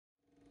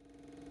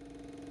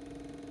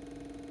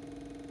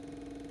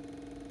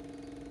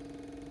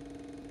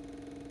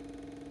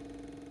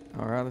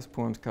All right, this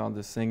poem's called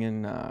The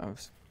Singing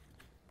Knives.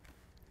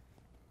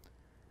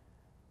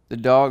 The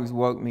dogs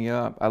woke me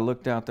up. I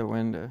looked out the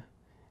window.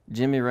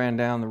 Jimmy ran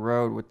down the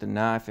road with the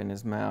knife in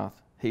his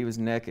mouth. He was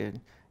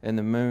naked, and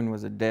the moon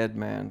was a dead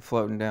man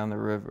floating down the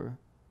river.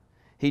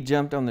 He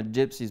jumped on the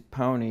gypsy's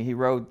pony. He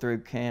rode through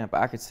camp.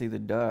 I could see the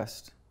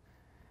dust.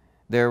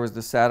 There was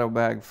the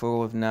saddlebag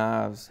full of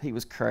knives. He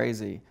was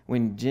crazy.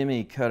 When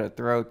Jimmy cut a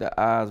throat, the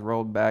eyes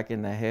rolled back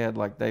in the head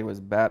like they was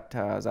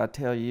baptized. I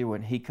tell you,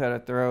 when he cut a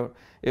throat,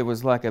 it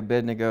was like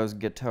Abednego's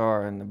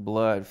guitar, and the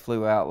blood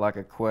flew out like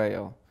a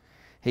quail.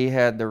 He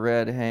had the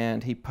red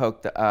hand. He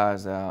poked the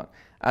eyes out.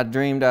 I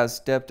dreamed I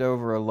stepped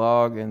over a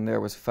log and there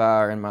was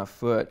fire in my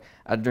foot.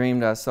 I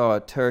dreamed I saw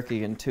a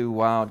turkey and two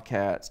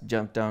wildcats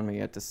jumped on me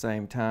at the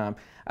same time.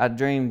 I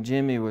dreamed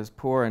Jimmy was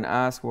pouring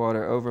ice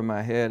water over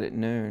my head at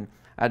noon.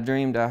 I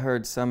dreamed I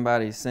heard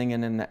somebody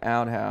singing in the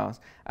outhouse.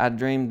 I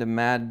dreamed the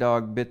mad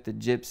dog bit the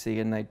gypsy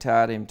and they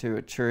tied him to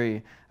a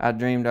tree. I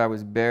dreamed I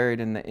was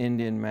buried in the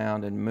Indian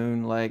mound and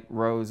Moon Lake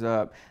rose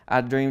up. I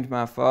dreamed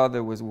my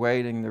father was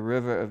wading the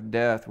river of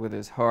death with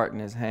his heart in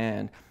his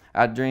hand.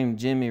 I dreamed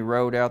Jimmy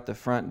rode out the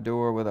front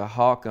door with a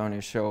hawk on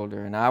his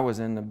shoulder, and I was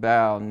in the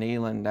bow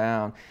kneeling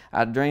down.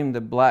 I dreamed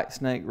the black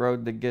snake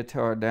rode the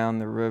guitar down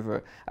the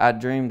river. I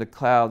dreamed the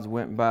clouds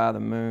went by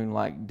the moon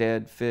like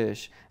dead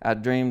fish. I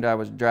dreamed I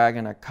was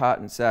dragging a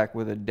cotton sack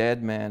with a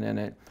dead man in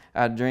it.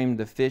 I dreamed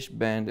the fish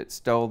bandit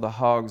stole the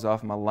hogs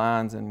off my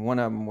lines, and one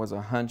of them was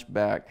a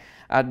hunchback.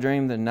 I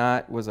dreamed the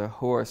night was a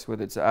horse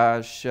with its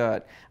eyes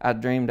shut. I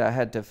dreamed I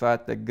had to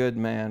fight the good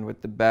man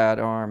with the bad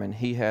arm, and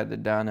he had the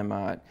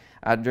dynamite.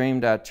 I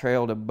dreamed I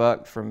trailed a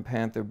buck from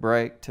Panther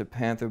Break to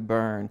Panther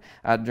Burn.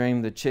 I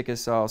dreamed the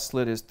Chickasaw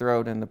slit his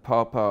throat in the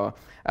pawpaw.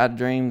 I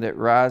dreamed that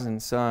rising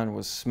sun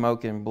was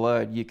smoking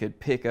blood you could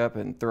pick up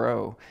and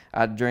throw.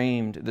 I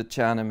dreamed the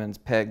Chinaman's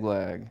peg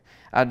leg.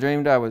 I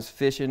dreamed I was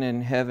fishing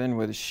in heaven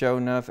with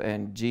Shonuff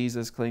and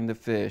Jesus cleaned the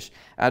fish.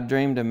 I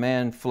dreamed a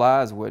man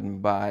flies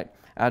wouldn't bite.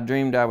 I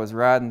dreamed I was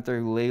riding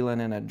through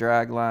Leland in a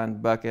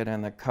dragline bucket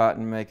and the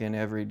cotton making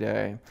every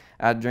day.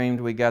 I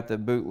dreamed we got the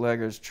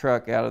bootlegger's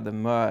truck out of the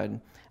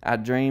mud. I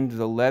dreamed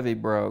the levee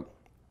broke.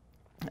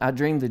 I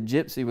dreamed the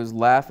gypsy was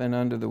laughing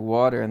under the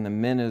water and the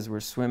minnows were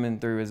swimming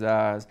through his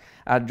eyes.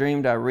 I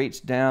dreamed I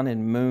reached down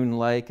in Moon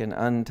Lake and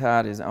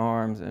untied his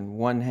arms and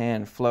one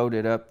hand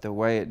floated up the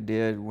way it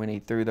did when he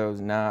threw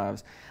those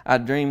knives. I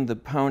dreamed the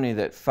pony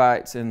that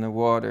fights in the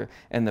water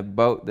and the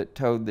boat that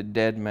towed the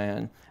dead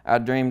man. I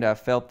dreamed I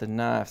felt the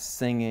knife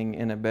singing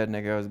in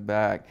Abednego's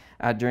back.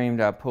 I dreamed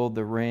I pulled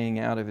the ring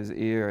out of his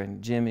ear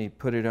and Jimmy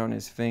put it on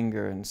his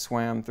finger and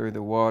swam through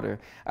the water.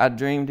 I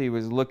dreamed he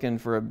was looking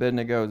for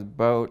Abednego's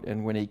boat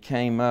and when he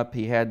came up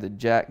he had the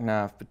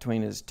jackknife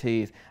between his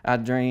teeth. I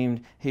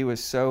dreamed he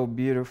was so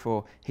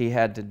beautiful he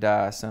had to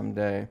die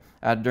someday.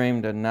 I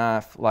dreamed a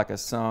knife like a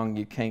song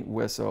you can't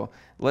whistle.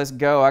 Let's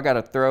go, I got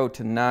to throw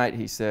tonight,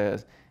 he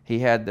says. He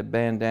had the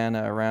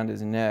bandana around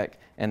his neck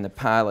and the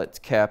pilot's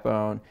cap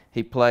on.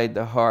 He played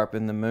the harp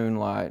in the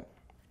moonlight.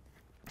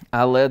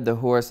 I led the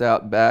horse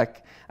out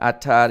back. I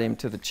tied him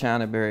to the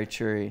chinaberry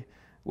tree.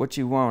 What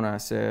you want, I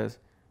says.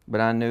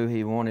 But I knew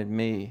he wanted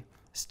me,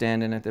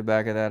 standing at the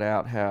back of that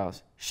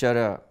outhouse. Shut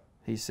up,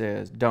 he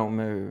says. Don't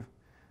move.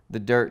 The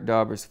dirt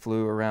daubers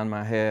flew around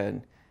my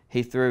head.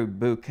 He threw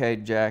Bouquet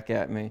Jack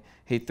at me.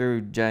 He threw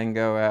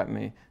Django at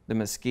me. The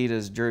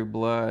mosquitoes drew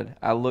blood.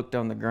 I looked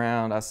on the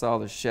ground. I saw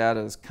the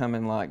shadows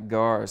coming like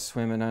gars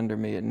swimming under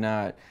me at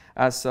night.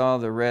 I saw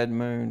the red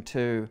moon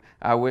too.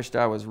 I wished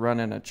I was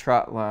running a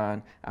trot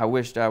line. I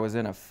wished I was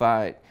in a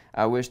fight.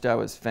 I wished I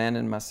was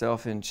fanning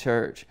myself in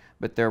church.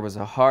 But there was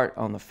a heart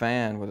on the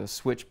fan with a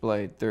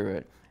switchblade through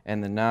it.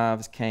 And the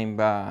knives came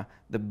by,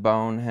 the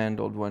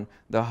bone-handled one,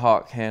 the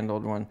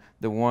hawk-handled one,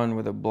 the one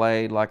with a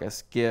blade like a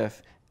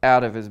skiff,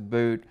 out of his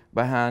boot,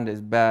 behind his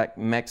back,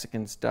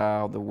 Mexican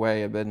style, the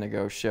way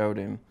Abednego showed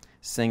him,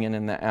 singing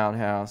in the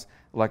outhouse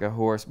like a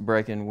horse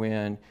breaking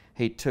wind.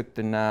 He took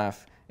the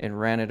knife and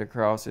ran it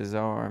across his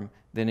arm.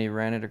 Then he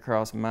ran it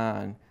across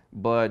mine.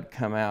 Blood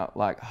come out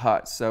like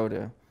hot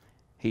soda.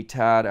 He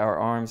tied our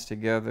arms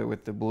together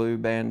with the blue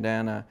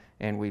bandana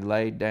and we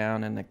laid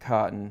down in the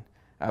cotton.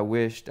 I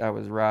wished I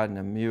was riding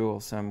a mule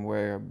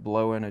somewhere,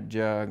 blowing a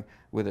jug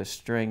with a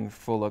string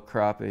full of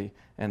crappie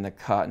and the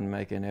cotton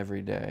making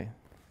every day.